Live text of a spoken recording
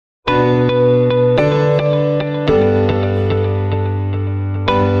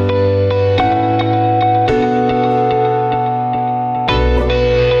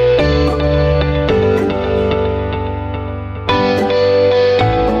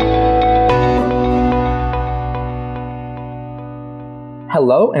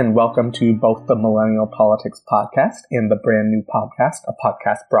Hello and welcome to both the Millennial Politics Podcast and the Brand New Podcast, a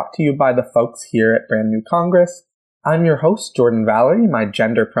podcast brought to you by the folks here at Brand New Congress. I'm your host, Jordan Valerie. My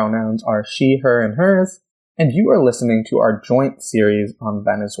gender pronouns are she, her, and hers, and you are listening to our joint series on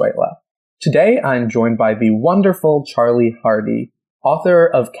Venezuela. Today, I'm joined by the wonderful Charlie Hardy, author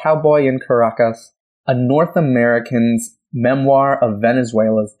of Cowboy in Caracas, a North American's memoir of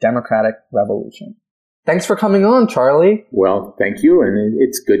Venezuela's democratic revolution. Thanks for coming on, Charlie. Well, thank you, and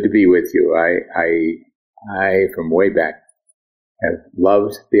it's good to be with you. I from way back, have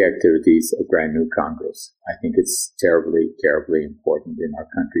loved the activities of Brand New Congress. I think it's terribly, terribly important in our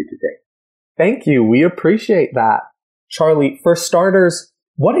country today. Thank you. We appreciate that. Charlie, for starters,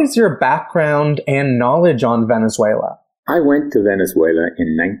 what is your background and knowledge on Venezuela? I went to Venezuela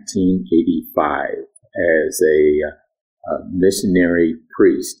in 1985 as a missionary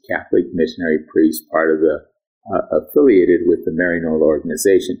priest, Catholic missionary priest, part of the affiliated with the Maryknoll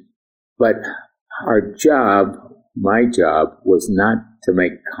organization. But my job was not to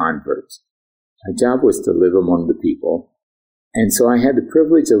make converts. My job was to live among the people. And so I had the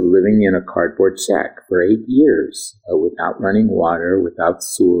privilege of living in a cardboard shack for 8 years without running water, without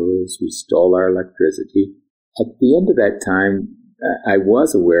sewers. We stole our electricity. At the end of that time, I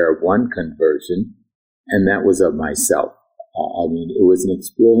was aware of one conversion, and that was of myself. It was an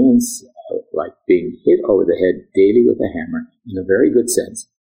experience like being hit over the head daily with a hammer, in a very good sense,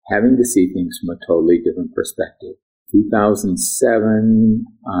 having to see things from a totally different perspective. 2007,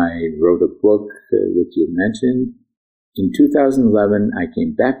 I wrote a book, which you mentioned. In 2011, I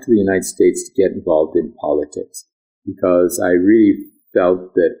came back to the United States to get involved in politics because I really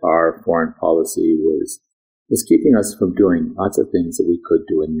felt that our foreign policy was keeping us from doing lots of things that we could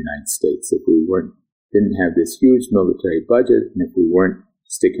do in the United States if we didn't have this huge military budget and if we weren't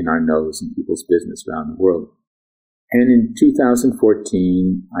sticking our nose in people's business around the world. And in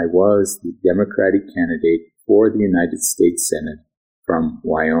 2014, I was the Democratic candidate for the United States Senate from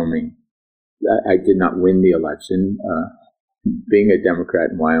Wyoming. I did not win the election. Being a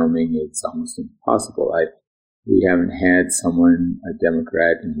Democrat in Wyoming, it's almost impossible. We haven't had a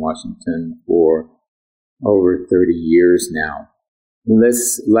Democrat in Washington for over 30 years now.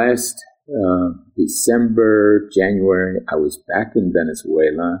 Last December, January, I was back in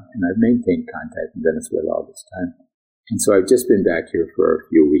Venezuela, and I've maintained contact in Venezuela all this time. And so I've just been back here for a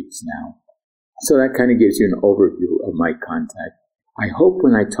few weeks now. So that kind of gives you an overview of my contact. I hope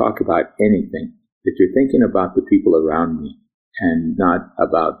when I talk about anything that you're thinking about the people around me and not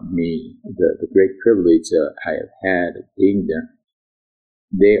about me, the great privilege I have had of being there.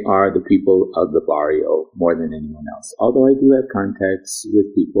 They are the people of the barrio more than anyone else, although I do have contacts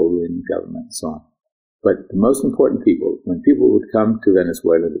with people in government and so on. But the most important people, when people would come to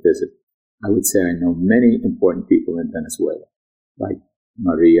Venezuela to visit, I would say I know many important people in Venezuela, like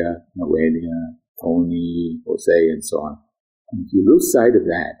Maria, Noelia, Tony, Jose, and so on. And if you lose sight of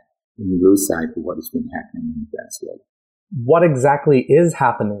that, then you lose sight of what has been happening in Venezuela. What exactly is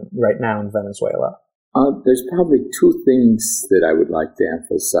happening right now in Venezuela? There's probably two things that I would like to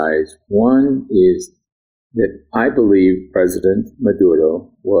emphasize. One is that I believe President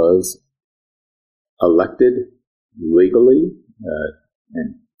Maduro was elected legally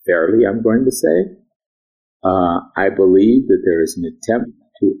and fairly, I'm going to say. I believe that there is an attempt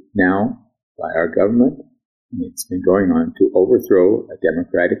to now, by our government, and it's been going on, to overthrow a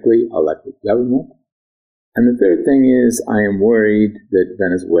democratically elected government. And the third thing is, I am worried that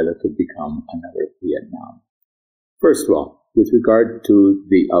Venezuela could become another Vietnam. First of all, with regard to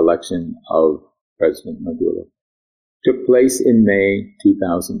the election of President Maduro, took place in May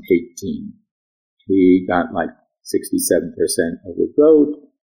 2018. He got like 67% of the vote.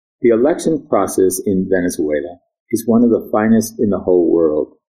 The election process in Venezuela is one of the finest in the whole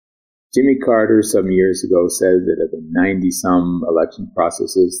world. Jimmy Carter some years ago said that of the 90-some election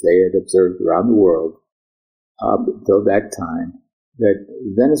processes they had observed around the world, up until that time, that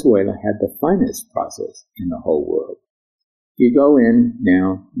Venezuela had the finest process in the whole world. You go in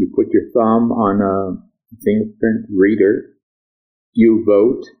now, you put your thumb on a fingerprint reader, you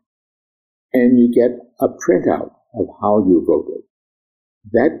vote, and you get a printout of how you voted.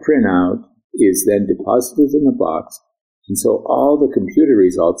 That printout is then deposited in a box, and so all the computer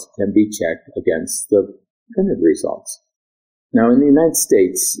results can be checked against the printed results. Now, in the United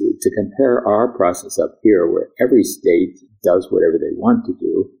States, to compare our process up here, where every state does whatever they want to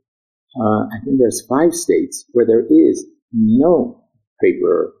do, I think there's 5 states where there is no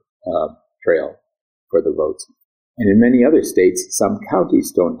paper trail for the votes. And in many other states, some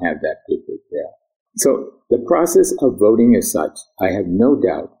counties don't have that paper trail. So the process of voting as such, I have no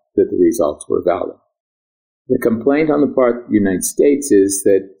doubt that the results were valid. The complaint on the part of the United States is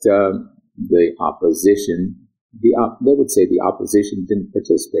that the opposition, they would say the opposition didn't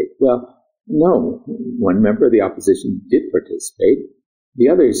participate. Well, no, one member of the opposition did participate. The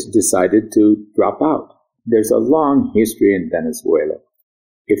others decided to drop out. There's a long history in Venezuela.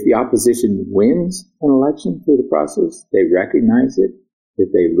 If the opposition wins an election through the process, they recognize it.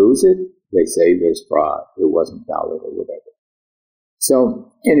 If they lose it, they say there's fraud, it wasn't valid or whatever.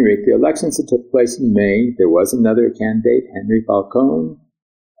 So, anyway, the elections that took place in May, there was another candidate, Henry Falcón,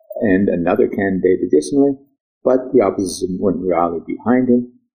 and another candidate additionally, but the opposition wouldn't rally behind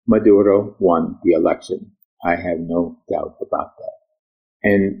him. Maduro won the election. I have no doubt about that.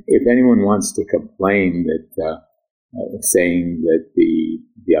 And if anyone wants to complain that, saying that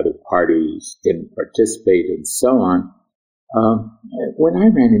the other parties didn't participate and so on, when I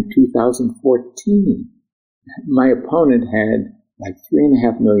ran in 2014, my opponent had like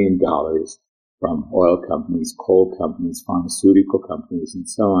 $3.5 million from oil companies, coal companies, pharmaceutical companies, and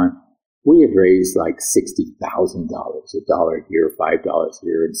so on. We had raised like $60,000, $1 here, $5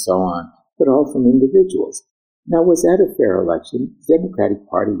 here, and so on, but all from individuals. Now, was that a fair election? The Democratic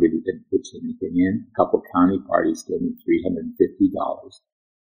Party really didn't pitch anything in. A couple county parties gave me $350.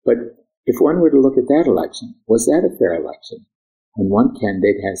 But if one were to look at that election, was that a fair election? When one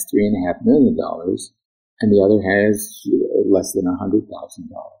candidate has $3.5 million and the other has less than $100,000.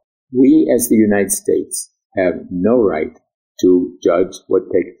 We, as the United States, have no right to judge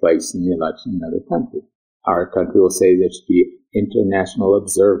what takes place in the election in another country. Our country will say there should be international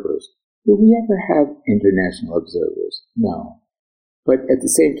observers. Do we ever have international observers? No. But at the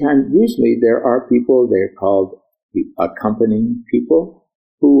same time, usually there are people, they're called the accompanying people,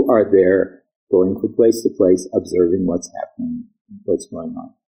 who are there going from place to place, observing what's happening, what's going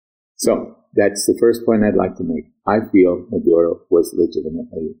on. So that's the first point I'd like to make. I feel Maduro was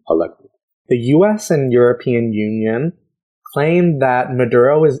legitimately elected. The U.S. and European Union claim that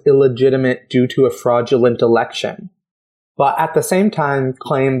Maduro is illegitimate due to a fraudulent election, but at the same time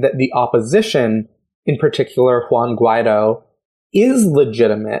claim that the opposition, in particular Juan Guaido, is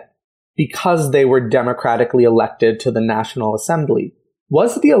legitimate because they were democratically elected to the National Assembly.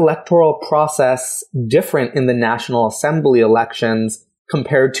 Was the electoral process different in the National Assembly elections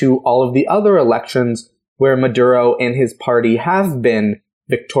compared to all of the other elections where Maduro and his party have been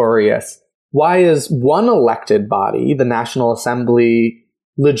victorious? Why is one elected body, the National Assembly,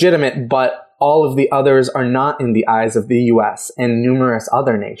 legitimate, but all of the others are not in the eyes of the U.S. and numerous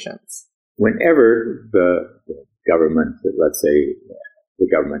other nations? Whenever the government, let's say the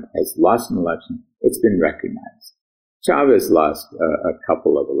government has lost an election, it's been recognized. Chavez lost a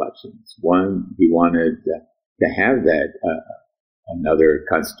couple of elections. One, he wanted to have that another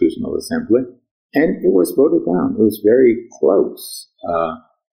constitutional assembly, and it was voted down. It was very close.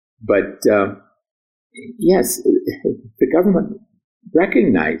 But yes, the government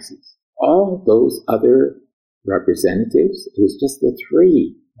recognizes all those other representatives. It was just the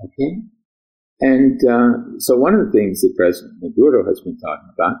three, okay? And so one of the things that President Maduro has been talking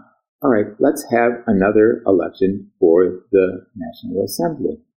about, all right, let's have another election for the National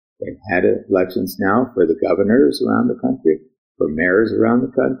Assembly. They've had elections now for the governors around the country, for mayors around the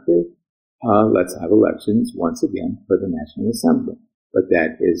country. Let's have elections once again for the National Assembly. But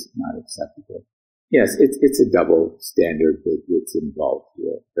that is not acceptable. Yes, it's a double standard that's involved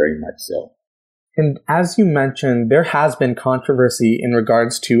here, very much so. And as you mentioned, there has been controversy in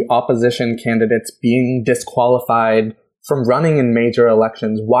regards to opposition candidates being disqualified from running in major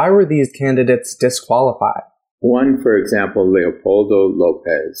elections. Why were these candidates disqualified? One, for example, Leopoldo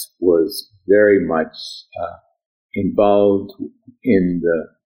Lopez was very much involved in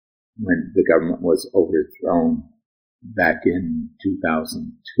when the government was overthrown back in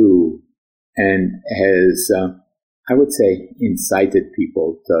 2002, and has, I would say, incited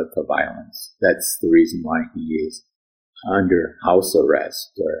people to violence. That's the reason why he is under house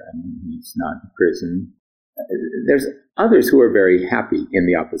arrest, he's not in prison. There's others who are very happy in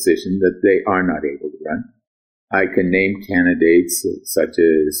the opposition that they are not able to run. I can name candidates such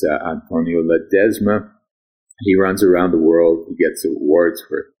as Antonio Ledesma. He runs around the world. He gets awards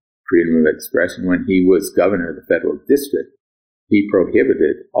for freedom of expression. When he was governor of the federal district, he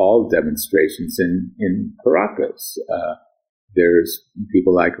prohibited all demonstrations in Caracas. There's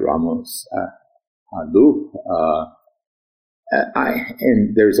people like Ramos Aluf,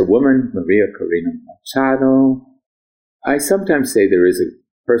 and there's a woman, Maria Corina Machado. I sometimes say there is a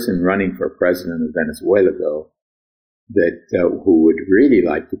person running for president of Venezuela, though, that who would really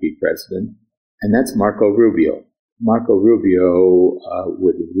like to be president, and that's Marco Rubio. Marco Rubio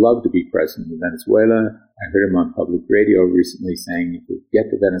would love to be president of Venezuela. I heard him on public radio recently saying, if we get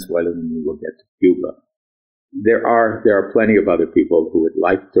to Venezuela, then we will get to Cuba. there are plenty of other people who would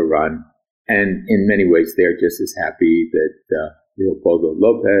like to run, and in many ways they're just as happy that Leopoldo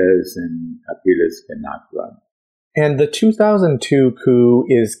Lopez and Capriles cannot run. And the 2002 coup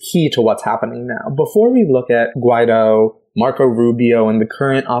is key to what's happening now. Before we look at Guaido, Marco Rubio, and the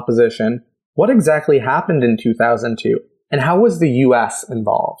current opposition, what exactly happened in 2002, and how was the U.S.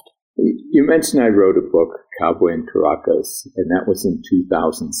 involved? You mentioned I wrote a book, Cowboy in Caracas, and that was in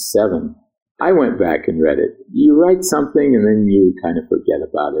 2007. I went back and read it. You write something and then you kind of forget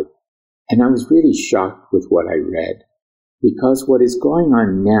about it. And I was really shocked with what I read, because what is going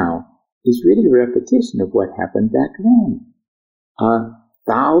on now is really a repetition of what happened back then.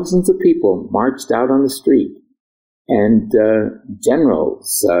 Thousands of people marched out on the street, and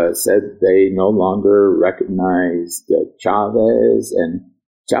generals said they no longer recognized Chavez, and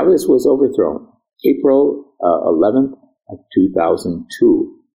Chavez was overthrown April 11th of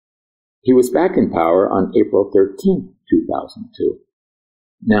 2002. He was back in power on April 13th, 2002.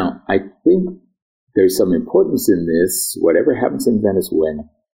 Now, I think there's some importance in this. Whatever happens in Venezuela,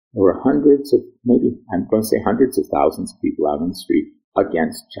 there were hundreds of thousands of people out on the street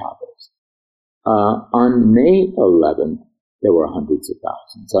against Chavez. On May 11th, there were hundreds of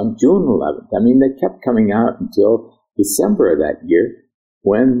thousands. On June 11th, they kept coming out until December of that year,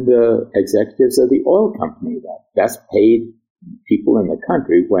 when the executives of the oil company, the best paid people in the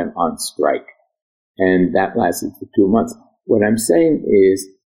country, went on strike. And that lasted for 2 months. What I'm saying is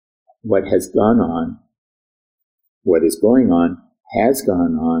what is going on, has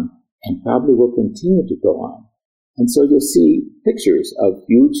gone on, and probably will continue to go on. And so you'll see pictures of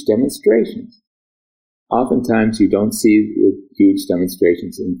huge demonstrations. Oftentimes you don't see huge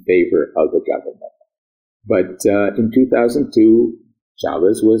demonstrations in favor of the government. But in 2002,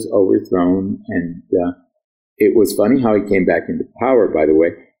 Chavez was overthrown, and it was funny how he came back into power, by the way.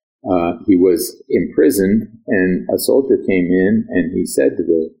 He was imprisoned, and a soldier came in, and he said to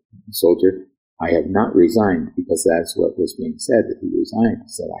the soldier, "I have not resigned," because that's what was being said, that he resigned. He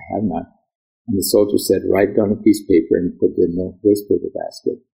said, "I have not." And the soldier said, "Write it on a piece of paper and put it in the wastepaper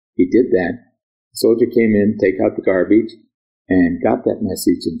basket." He did that. The soldier came in, take out the garbage, and got that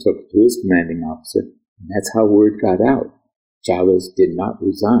message and took it to his commanding officer. And that's how word got out. Chavez did not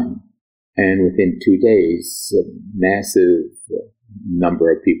resign. And within 2 days, a massive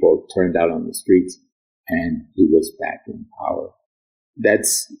number of people turned out on the streets, and he was back in power.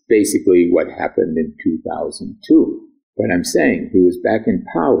 That's basically what happened in 2002. But I'm saying he was back in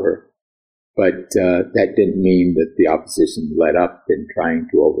power, but that didn't mean that the opposition let up in trying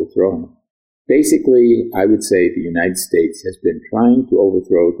to overthrow him. Basically, I would say the United States has been trying to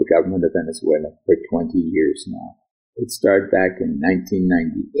overthrow the government of Venezuela for 20 years now. It started back in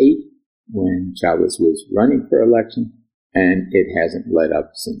 1998 when Chavez was running for election, and it hasn't let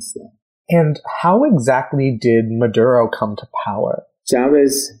up since then. And how exactly did Maduro come to power?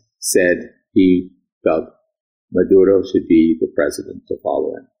 Chavez said he felt Maduro should be the president to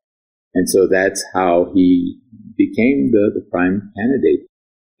follow him. And so that's how he became the prime candidate.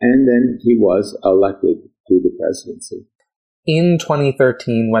 And then he was elected to the presidency. In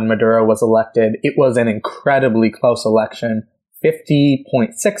 2013, when Maduro was elected, it was an incredibly close election,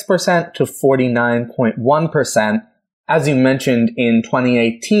 50.6% to 49.1%. As you mentioned, in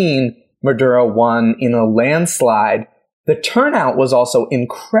 2018, Maduro won in a landslide. The turnout was also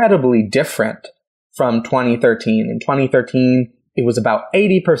incredibly different from 2013. In 2013, it was about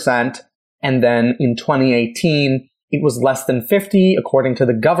 80%, and then in 2018, it was less than 50, according to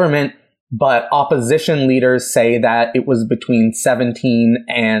the government, but opposition leaders say that it was between 17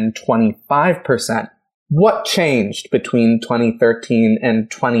 and 25%. What changed between 2013 and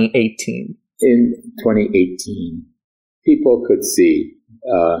 2018? In 2018, people could see,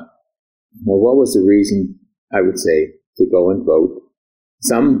 what was the reason, I would say, to go and vote.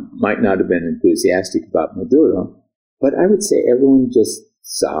 Some might not have been enthusiastic about Maduro, but I would say everyone just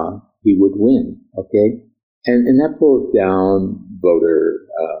saw he would win, okay? And that pulled down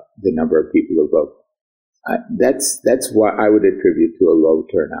the number of people who vote. That's why I would attribute to a low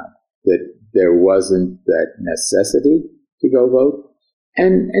turnout, that there wasn't that necessity to go vote,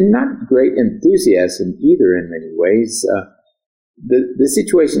 and not great enthusiasm either in many ways. The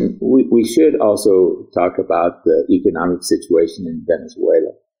situation, we should also talk about the economic situation in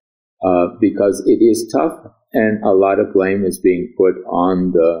Venezuela, because it is tough, and a lot of blame is being put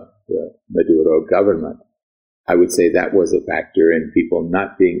on the Maduro government. I would say that was a factor in people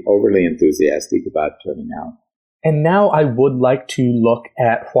not being overly enthusiastic about turning out. And now I would like to look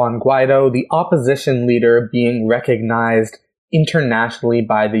at Juan Guaido, the opposition leader being recognized internationally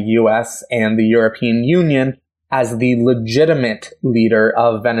by the US and the European Union as the legitimate leader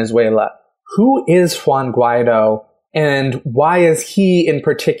of Venezuela. Who is Juan Guaido, and why is he in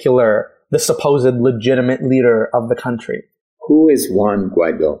particular the supposed legitimate leader of the country? Who is Juan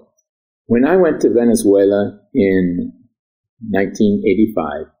Guaido? When I went to Venezuela in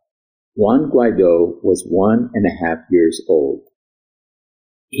 1985, Juan Guaido was 1.5 years old.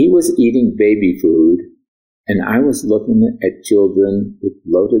 He was eating baby food, and I was looking at children with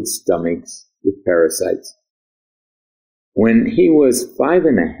bloated stomachs with parasites. When he was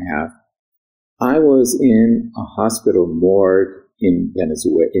 5.5, I was in a hospital morgue in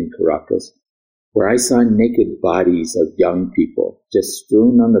Venezuela, in Caracas, where I saw naked bodies of young people just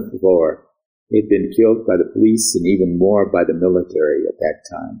strewn on the floor. They'd been killed by the police and even more by the military at that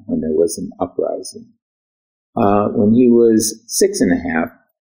time when there was an uprising. When he was 6.5,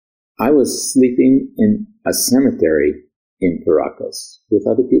 I was sleeping in a cemetery in Caracas with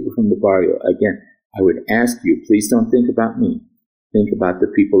other people from the barrio. Again, I would ask you, please don't think about me. Think about the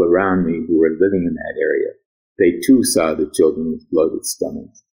people around me who were living in that area. They too saw the children with bloated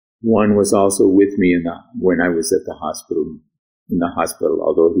stomachs. One was also with me when I was at the hospital,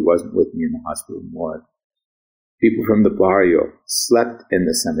 although he wasn't with me in the hospital morgue. People from the barrio slept in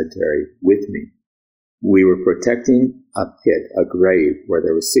the cemetery with me. We were protecting a pit, a grave, where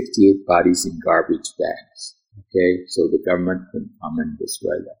there were 68 bodies in garbage bags. Okay, so the government couldn't come and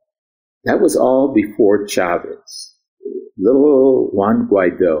destroy that. That was all before Chavez. Little Juan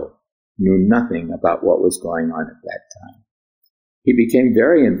Guaido knew nothing about what was going on at that time. He became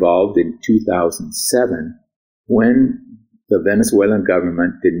very involved in 2007 when the Venezuelan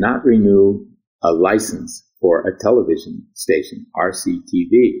government did not renew a license for a television station,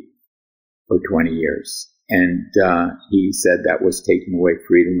 RCTV, for 20 years. And he said that was taking away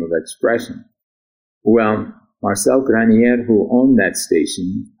freedom of expression. Well, Marcel Granier, who owned that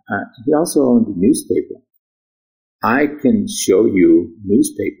station, he also owned a newspaper. I can show you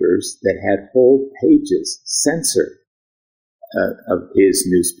newspapers that had whole pages censored of his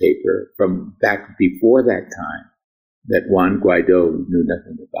newspaper from back before that time that Juan Guaido knew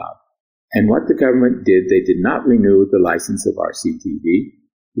nothing about. And what the government did, they did not renew the license of RCTV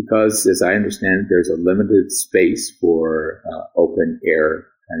because, as I understand, there's a limited space for open air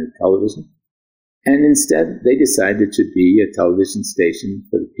kind of television. And instead, they decided it should be a television station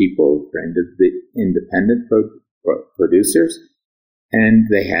for the people, for independent producers. And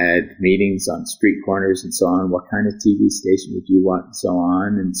they had meetings on street corners and so on. What kind of TV station would you want and so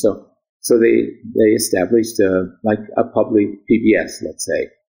on. And so they established like a public PBS, let's say,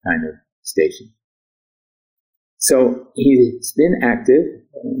 kind of station. So he's been active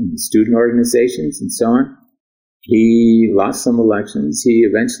in student organizations and so on. He lost some elections. He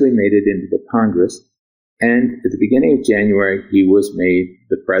eventually made it into the Congress. And at the beginning of January, he was made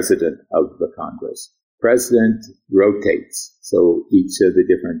the president of the Congress. President rotates, so each of the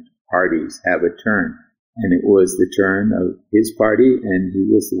different parties have a turn. And it was the turn of his party, and he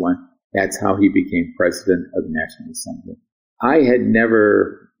was the one. That's how he became president of the National Assembly. I had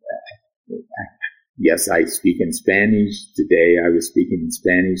never, yes, I speak in Spanish. Today I was speaking in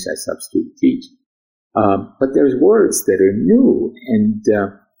Spanish. I substitute teach. But there's words that are new, and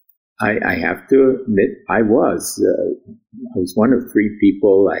I have to admit I was one of 3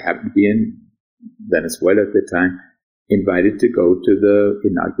 people. I happened to be in Venezuela at the time, invited to go to the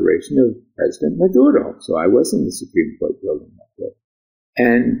inauguration of President Maduro. So I was in the Supreme Court building that day.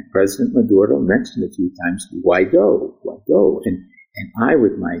 And President Maduro mentioned a few times Guaido. And I,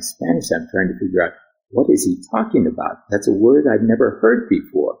 with my Spanish, I'm trying to figure out, what is he talking about? That's a word I've never heard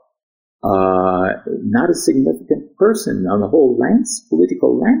before. Not a significant person on the whole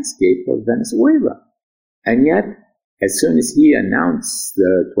political landscape of Venezuela. And yet, as soon as he announced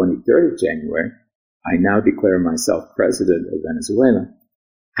the 23rd of January, I now declare myself president of Venezuela,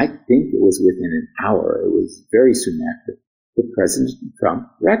 I think it was within an hour, it was very soon after, that President Trump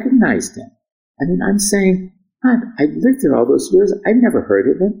recognized him. I mean, I'm saying, I've lived there all those years, I've never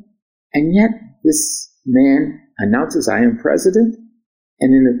heard of him, and yet this man announces I am president,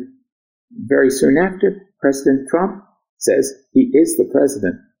 and very soon after, President Trump says he is the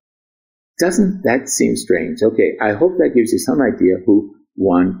president. Doesn't that seem strange? Okay, I hope that gives you some idea who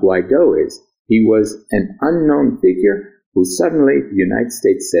Juan Guaido is. He was an unknown figure who suddenly the United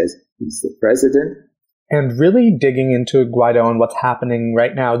States says he's the president. And really digging into Guaido and what's happening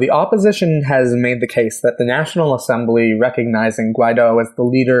right now, the opposition has made the case that the National Assembly recognizing Guaido as the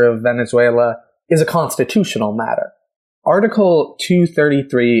leader of Venezuela is a constitutional matter. Article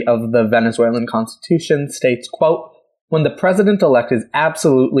 233 of the Venezuelan Constitution states, quote, "When the president-elect is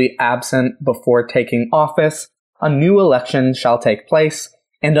absolutely absent before taking office, a new election shall take place,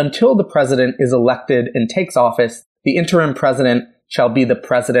 and until the president is elected and takes office, the interim president shall be the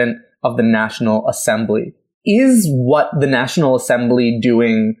president of the National Assembly. Is what the National Assembly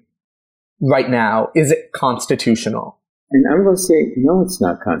doing right now, is it constitutional? And I'm going to say, no, it's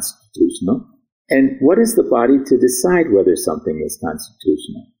not constitutional. And what is the body to decide whether something is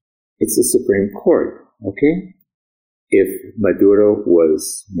constitutional? It's the Supreme Court, okay? If Maduro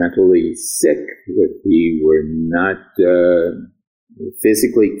was mentally sick, if he were not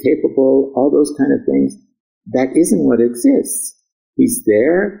physically capable, all those kind of things, that isn't what exists. He's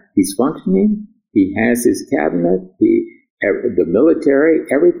there, he's functioning, he has his cabinet, the military,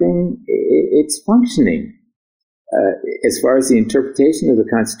 everything, it's functioning. As far as the interpretation of the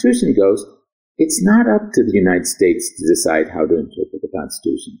Constitution goes, it's not up to the United States to decide how to interpret the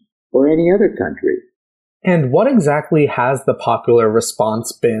Constitution, or any other country. And what exactly has the popular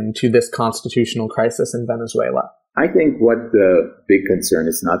response been to this constitutional crisis in Venezuela? I think what the big concern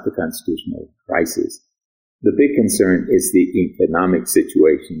is not the constitutional crisis. The big concern is the economic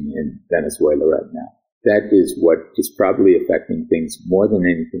situation in Venezuela right now. That is what is probably affecting things more than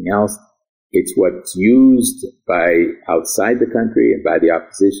anything else. It's what's used by outside the country and by the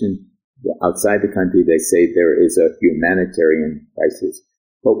opposition. Outside the country, they say there is a humanitarian crisis.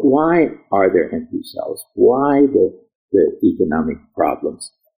 But why are there empty shells? Why the economic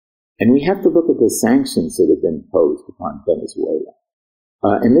problems? And we have to look at the sanctions that have been imposed upon Venezuela.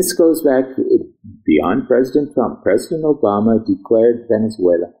 And this goes back beyond President Trump. President Obama declared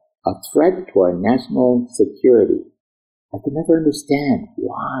Venezuela a threat to our national security. I could never understand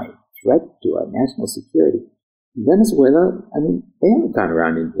why. Threat to our national security. Venezuela, I mean, they haven't gone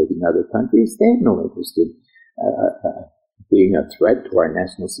around invading other countries. They have no interest in being a threat to our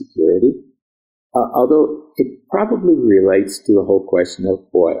national security, although it probably relates to the whole question of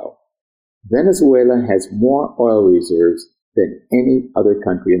oil. Venezuela has more oil reserves than any other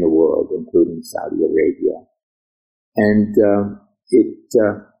country in the world, including Saudi Arabia. And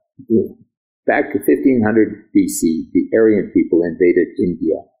back to 1500 BC, the Aryan people invaded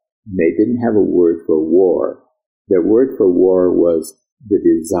India. They didn't have a word for war. Their word for war was the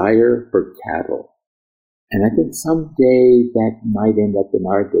desire for cattle. And I think someday that might end up in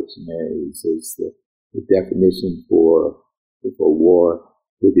our dictionaries as the definition for war,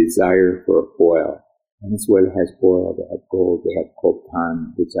 the desire for oil. Venezuela has oil, they have gold, they have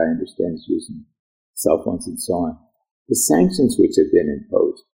coltan, which I understand is used in cell phones and so on. The sanctions which have been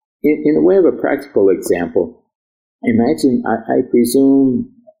imposed. In the way of a practical example, imagine, I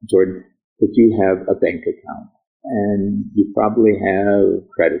presume, Jordan, that you have a bank account and you probably have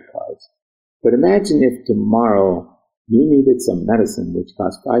credit cards. But imagine if tomorrow you needed some medicine which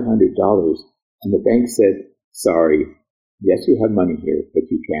cost $500 and the bank said, sorry, yes, you have money here, but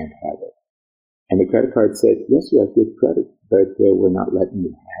you can't have it. And the credit card said, yes, you have good credit, but we're not letting you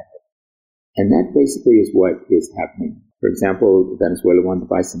have it. And that basically is what is happening. For example, Venezuela wanted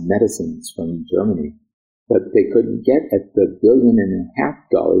to buy some medicines from Germany, but they couldn't get at the $1.5 billion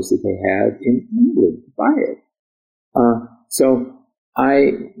that they have in England to buy it.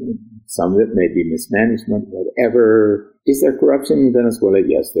 Some of it may be mismanagement, whatever. Is there corruption in Venezuela?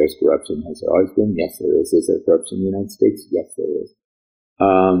 Yes, there's corruption. Has there always been? Yes, there is. Is there corruption in the United States? Yes, there is.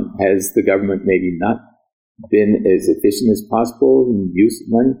 Has the government maybe not been as efficient as possible in use of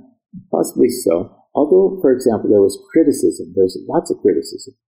money? Possibly so. Although, for example, there was criticism. There's lots of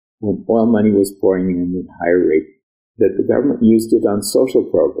criticism when oil money was pouring in at a higher rate, that the government used it on social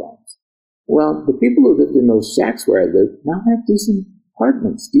programs. Well, the people who lived in those shacks where I lived now have decent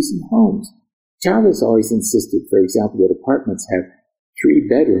apartments, decent homes. Chavez always insisted, for example, that apartments have 3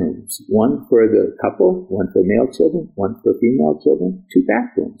 bedrooms, one for the couple, one for male children, one for female children, 2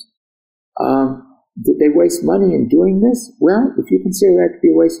 bathrooms. Did they waste money in doing this? Well, if you consider that to be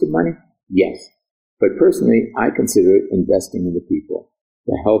a waste of money, yes. But personally, I consider it investing in the people,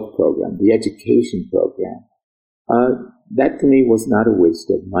 the health program, the education program. That to me was not a waste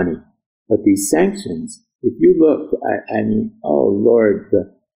of money. But these sanctions, if you look, I mean, oh Lord,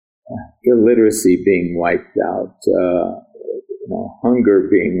 the illiteracy being wiped out, hunger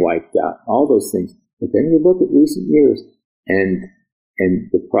being wiped out, all those things. But then you look at recent years, and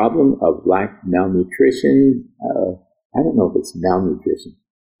the problem of malnutrition, I don't know if it's malnutrition,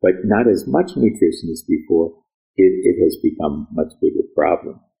 but not as much nutrition as before, it has become a much bigger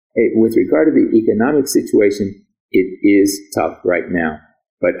problem. With regard to the economic situation, it is tough right now,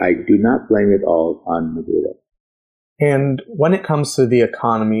 but I do not blame it all on Maduro. And when it comes to the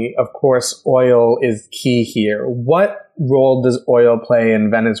economy, of course, oil is key here. What role does oil play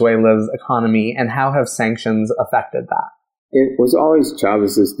in Venezuela's economy, and how have sanctions affected that? It was always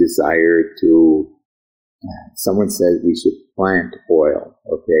Chavez's desire to, someone said we should plant oil,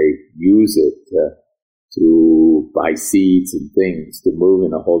 use it to buy seeds and things to move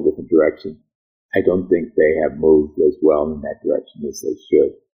in a whole different direction. I don't think they have moved as well in that direction as they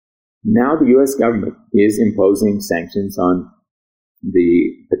should. Now the U.S. government is imposing sanctions on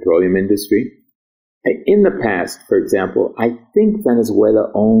the petroleum industry. In the past, for example, I think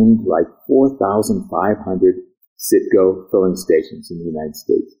Venezuela owned like 4,500 Citgo filling stations in the United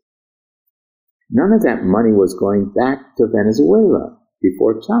States. None of that money was going back to Venezuela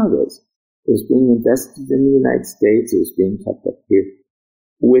before Chavez. It was being invested in the United States. It was being kept up here.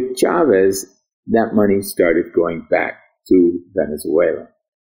 With Chavez, that money started going back to Venezuela.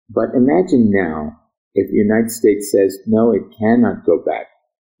 But imagine now if the United States says, no, it cannot go back.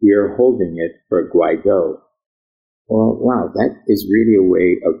 We are holding it for Guaido. Well, wow, that is really a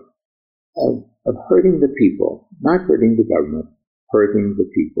way of hurting the people, not hurting the government, hurting the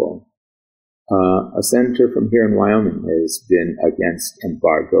people. A senator from here in Wyoming has been against the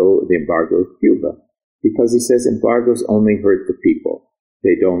embargo of Cuba, because he says embargoes only hurt the people.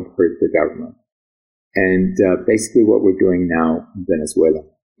 They don't hurt the government. And basically what we're doing now in Venezuela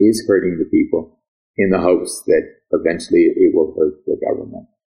is hurting the people in the hopes that eventually it will hurt the government.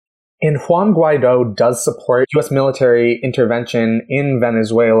 And Juan Guaido does support U.S. military intervention in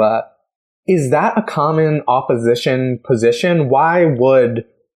Venezuela. Is that a common opposition position? Why would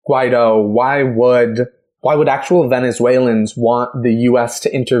Guaido, why would actual Venezuelans want the U.S.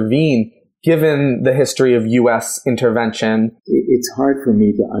 to intervene, given the history of U.S. intervention? It's hard for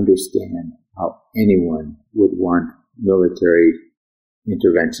me to understand how anyone would want military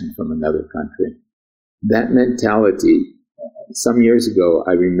intervention from another country. That mentality, some years ago,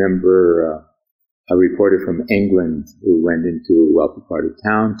 I remember a reporter from England who went into a wealthy part of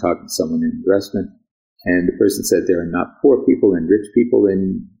town talking to someone in a restaurant, and the person said there are not poor people and rich people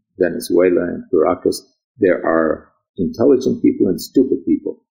in Venezuela and Caracas. There are intelligent people and stupid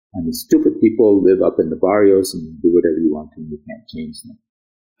people. And the stupid people live up in the barrios and do whatever you want to, and you can't change them.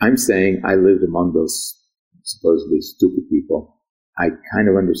 I'm saying I lived among those supposedly stupid people. I kind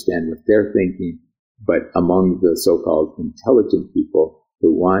of understand what they're thinking, but among the so-called intelligent people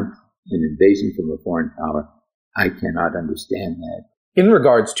who want an invasion from a foreign power, I cannot understand that. In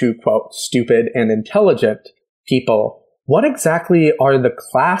regards to, quote, stupid and intelligent people, what exactly are the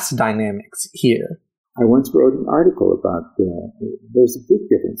class dynamics here? I once wrote an article about there's a big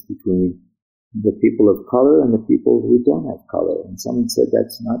difference between the people of color and the people who don't have color. And someone said,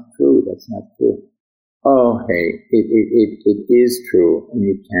 that's not true. That's not true. Oh, hey, it is true, and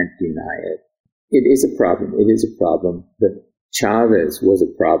you can't deny it. It is a problem. It is a problem. But Chavez was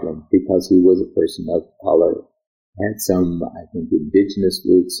a problem because he was a person of color. Had some, I think, indigenous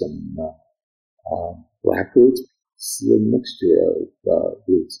roots, some black roots, a mixture of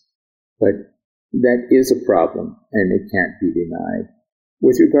roots. But that is a problem, and it can't be denied.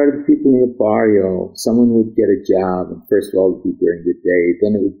 With regard to the people in the barrio, someone would get a job, and first of all, it would be during the day,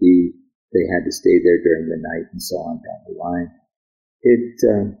 then it would be they had to stay there during the night, and so on down the line.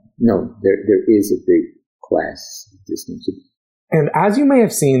 No, there is a big class distinction. And as you may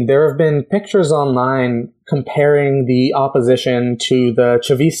have seen, there have been pictures online comparing the opposition to the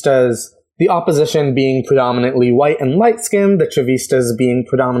Chavistas, the opposition being predominantly white and light-skinned, the Chavistas being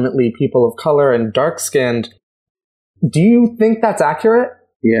predominantly people of color and dark-skinned. Do you think that's accurate?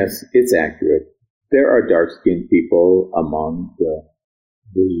 Yes, it's accurate. There are dark-skinned people among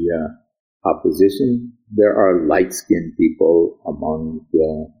the opposition. There are light-skinned people among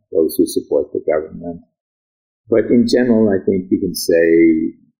those who support the government. But in general, I think you can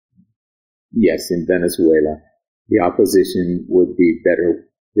say, yes, in Venezuela, the opposition would be better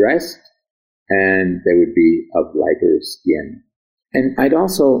dressed and they would be of lighter skin. And I'd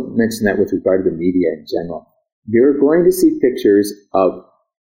also mention that with regard to the media in general. You're going to see pictures of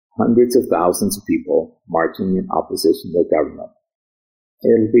hundreds of thousands of people marching in opposition to the government.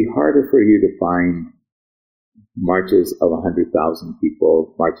 It'll be harder for you to find marches of 100,000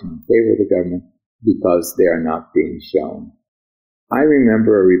 people marching in favor of the government because they are not being shown. I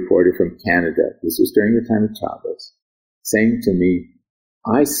remember a reporter from Canada, this was during the time of Chavez, saying to me,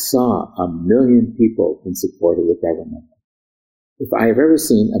 I saw 1 million people in support of the government. If I have ever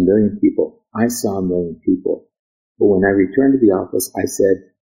seen 1 million people, I saw 1 million people. But when I returned to the office, I said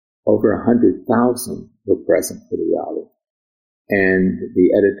over 100,000 were present for the rally. And the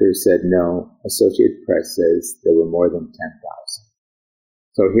editor said, no, Associated Press says there were more than 10,000.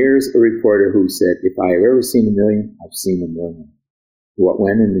 So here's a reporter who said, if I have ever seen 1 million, I've seen 1 million. What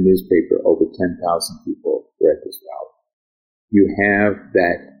went in the newspaper, over 10,000 people were at this rally. You have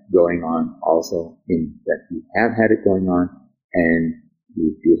that going on also in that you have had it going on and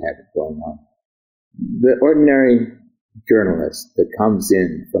you do have it going on. The ordinary journalist that comes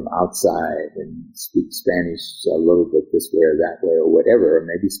in from outside and speaks Spanish a little bit this way or that way or whatever, or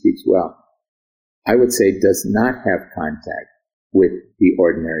maybe speaks well, I would say does not have contact with the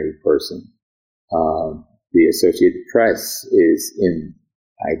ordinary person. The Associated Press is in,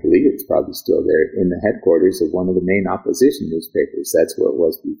 I believe it's probably still there, in the headquarters of one of the main opposition newspapers. That's where it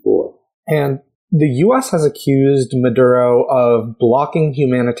was before. And the U.S. has accused Maduro of blocking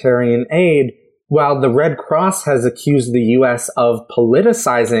humanitarian aid, while the Red Cross has accused the U.S. of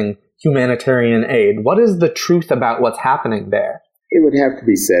politicizing humanitarian aid. What is the truth about what's happening there? It would have to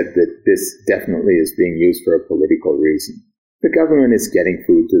be said that this definitely is being used for a political reason. The government is getting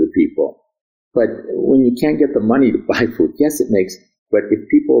food to the people. But when you can't get the money to buy food, yes, it makes, but if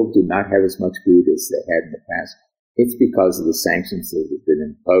people do not have as much food as they had in the past, it's because of the sanctions that have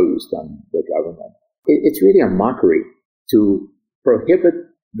been imposed on the government. It's really a mockery to prohibit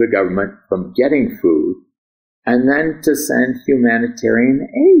the government from getting food and then to send humanitarian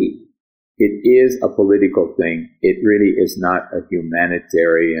aid. It is a political thing. It really is not a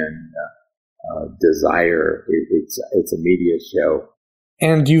humanitarian desire. It's a media show.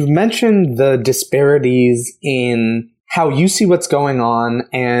 And you've mentioned the disparities in how you see what's going on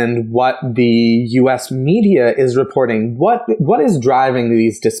and what the U.S. media is reporting. What is driving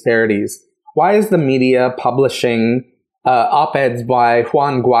these disparities? Why is the media publishing op-eds by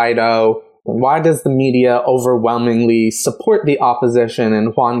Juan Guaido? Why does the media overwhelmingly support the opposition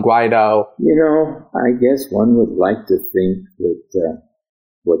and Juan Guaido? I guess one would like to think that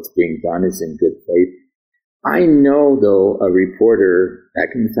what's being done is in good faith. I know, though, a reporter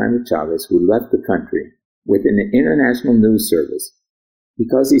back in the time of Chavez who left the country with an international news service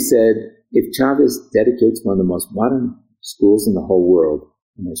because he said, if Chavez dedicates one of the most modern schools in the whole world,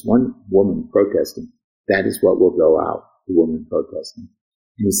 and there's one woman protesting, that is what will go out, the woman protesting.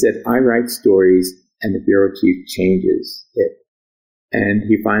 And he said, I write stories and the bureau chief changes it. And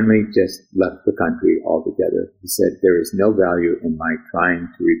he finally just left the country altogether. He said, there is no value in my trying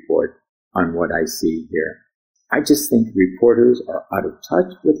to report on what I see here. I just think reporters are out of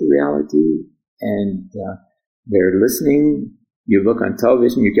touch with the reality and they're listening. You look on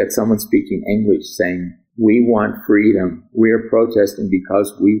television, you get someone speaking English saying, we want freedom. We're protesting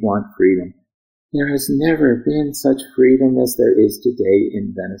because we want freedom. There has never been such freedom as there is today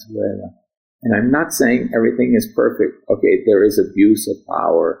in Venezuela. And I'm not saying everything is perfect. Okay, there is abuse of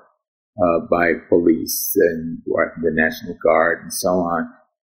power by police and the National Guard and so on.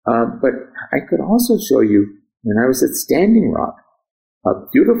 But I could also show you, when I was at Standing Rock, a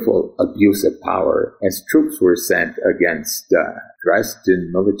beautiful abuse of power as troops were sent against, dressed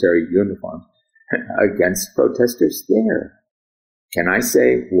in military uniforms, against protesters there. Can I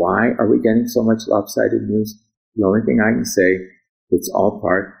say, why are we getting so much lopsided news? The only thing I can say, it's all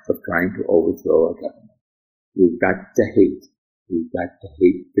part of trying to overthrow a government. We've got to hate. We've got to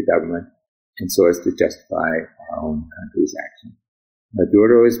hate the government, and so as to justify our own country's action.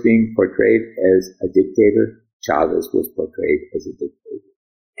 Maduro is being portrayed as a dictator. Chavez was portrayed as a dictator.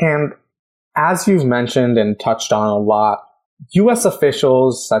 And as you've mentioned and touched on a lot, U.S.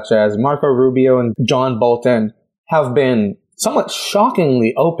 officials such as Marco Rubio and John Bolton have been somewhat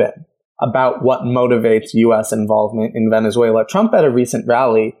shockingly open about what motivates U.S. involvement in Venezuela. Trump at a recent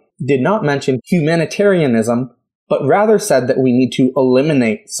rally did not mention humanitarianism, but rather said that we need to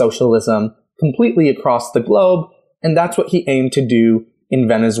eliminate socialism completely across the globe, and that's what he aimed to do in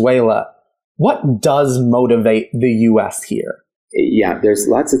Venezuela. What does motivate the U.S. here? Yeah, there's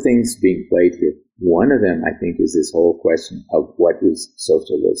lots of things being played here. One of them, I think, is this whole question of what is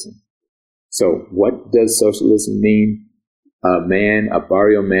socialism. So what does socialism mean? A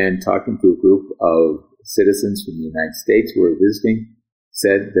barrio man talking to a group of citizens from the United States who were visiting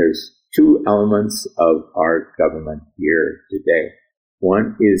said there's two elements of our government here today.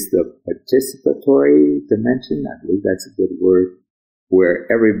 One is the participatory dimension. I believe that's a good word, where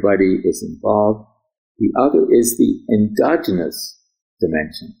everybody is involved. The other is the endogenous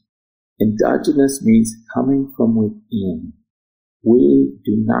dimension. Endogenous means coming from within. We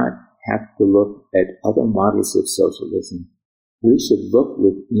do not have to look at other models of socialism. We should look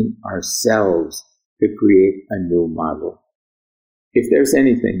within ourselves to create a new model. If there's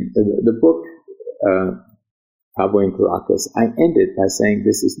anything, the book, Cowboy in Caracas, I ended by saying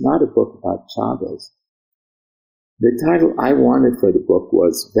this is not a book about Chavez. The title I wanted for the book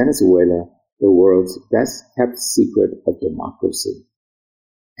was Venezuela, the world's best kept secret of democracy.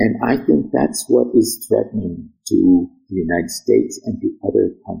 And I think that's what is threatening to the United States and to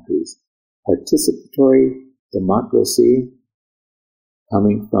other countries. Participatory democracy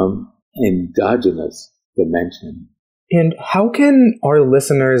coming from endogenous dimension. And how can our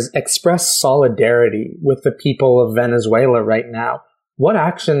listeners express solidarity with the people of Venezuela right now? What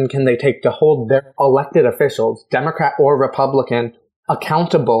action can they take to hold their elected officials, Democrat or Republican,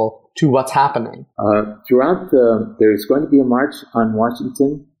 accountable to what's happening? There's going to be a march on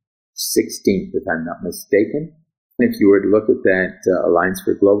Washington 16th, if I'm not mistaken. If you were to look at that Alliance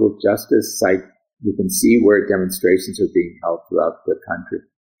for Global Justice site, you can see where demonstrations are being held throughout the country.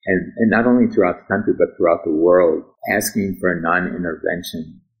 And not only throughout the country, but throughout the world, asking for a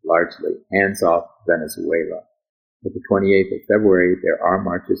non-intervention, largely, hands off Venezuela. For the 28th of February, there are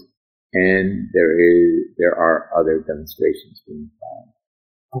marches, and there are other demonstrations being planned.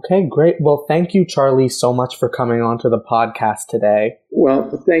 Okay, great. Well, thank you, Charlie, so much for coming on to the podcast today. Well,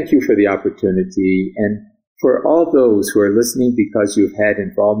 thank you for the opportunity. And for all those who are listening because you've had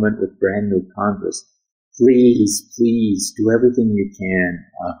involvement with Brand New Congress, please do everything you can.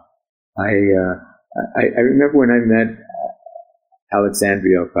 I remember when I met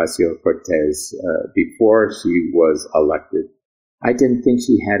Alexandria Ocasio-Cortez before she was elected. I didn't think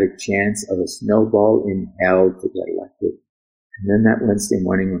she had a chance of a snowball in hell to get elected. And then that Wednesday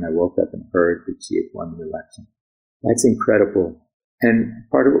morning when I woke up and heard that she had won the election. That's incredible. And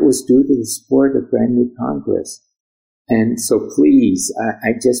part of it was due to the support of Brand New Congress. And so please,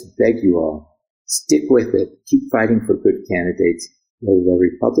 I just beg you all, stick with it. Keep fighting for good candidates, whether they're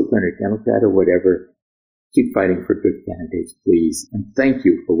Republican or Democrat or whatever. Keep fighting for good candidates, please. And thank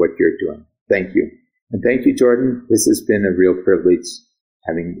you for what you're doing. Thank you. And thank you, Jordan. This has been a real privilege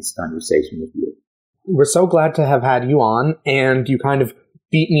having this conversation with you. We're so glad to have had you on, and you kind of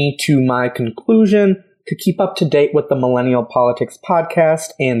beat me to my conclusion. To keep up to date with the Millennial Politics Podcast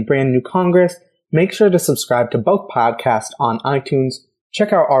and Brand New Congress, make sure to subscribe to both podcasts on iTunes.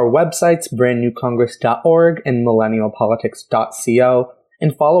 Check out our websites, brandnewcongress.org and millennialpolitics.co,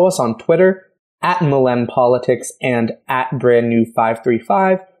 and follow us on Twitter @MillenPolitics and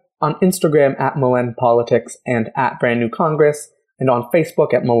 @BrandNew535, on Instagram @MillenPolitics and @BrandNewCongress, and on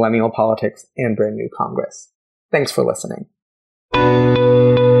Facebook @Millennial Politics and Brand New Congress. Thanks for listening.